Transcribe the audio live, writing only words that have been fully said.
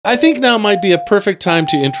I think now might be a perfect time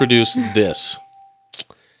to introduce this.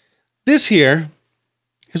 This here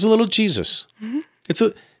is a little Jesus.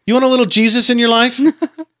 You want a little Jesus in your life?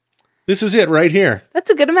 This is it right here. That's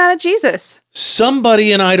a good amount of Jesus.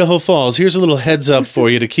 Somebody in Idaho Falls. Here's a little heads up for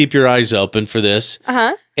you to keep your eyes open for this.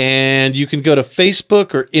 And you can go to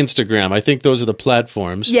Facebook or Instagram. I think those are the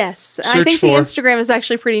platforms. Yes. I think the Instagram is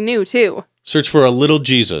actually pretty new, too. Search for a little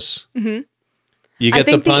Jesus. You get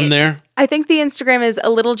the pun there? I think the Instagram is a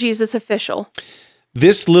little Jesus official.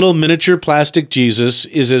 This little miniature plastic Jesus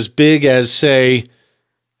is as big as, say...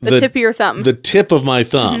 The tip of your thumb. The tip of my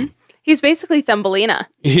thumb. He's basically Thumbelina.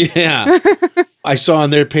 Yeah. I saw on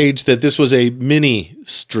their page that this was a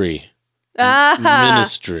mini-stry.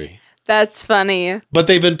 Ministry. That's funny. But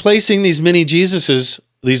they've been placing these mini Jesuses,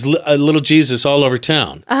 these little Jesus all over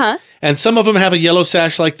town. And some of them have a yellow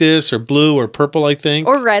sash like this, or blue, or purple, I think.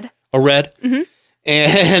 Or red. Or red.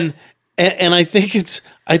 And I think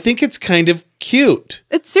it's kind of cute.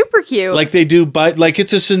 It's super cute. Like they do, like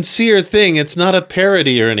it's a sincere thing. It's not a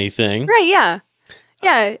parody or anything. Right, yeah.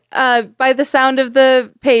 Yeah, by the sound of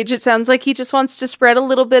the page, it sounds like he just wants to spread a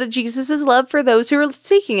little bit of Jesus's love for those who are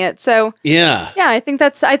seeking it. So yeah, I think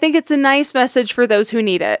it's a nice message for those who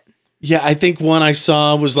need it. Yeah, I think one I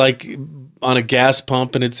saw was like on a gas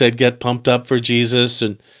pump, and it said "Get pumped up for Jesus,"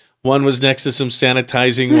 and one was next to some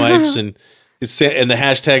sanitizing wipes, and the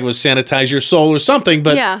hashtag was "Sanitize your soul" or something.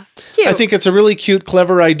 But yeah, cute. I think it's a really cute,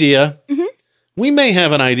 clever idea. We may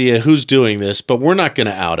have an idea who's doing this, but we're not going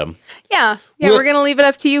to out them. Yeah, we're going to leave it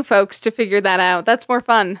up to you folks to figure that out. That's more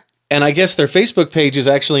fun. And I guess their Facebook page is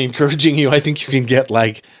actually encouraging you. I think you can get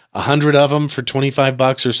like 100 of them for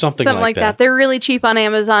 $25 or something like that. They're really cheap on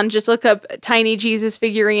Amazon. Just look up Tiny Jesus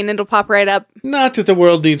figurine. It'll pop right up. Not that the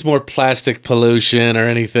world needs more plastic pollution or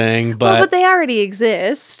anything, but they already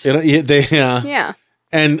exist. Yeah.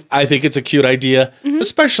 And I think it's a cute idea,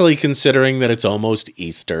 especially considering that it's almost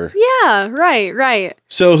Easter. Yeah, right.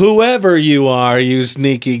 So whoever you are, you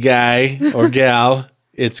sneaky guy or gal,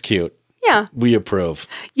 it's cute. Yeah. We approve.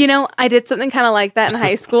 You know, I did something kind of like that in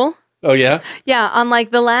high school. Oh, yeah? Yeah, on like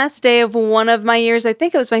the last day of one of my years, I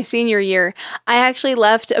think it was my senior year, I actually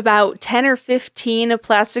left about 10 or 15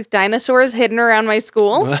 plastic dinosaurs hidden around my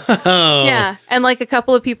school. Wow. Yeah, and like a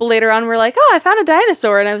couple of people later on were like, oh, I found a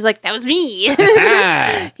dinosaur. And I was like, that was me.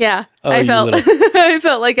 Yeah, oh, I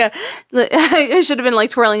felt like I should have been like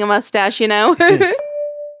twirling a mustache, you know?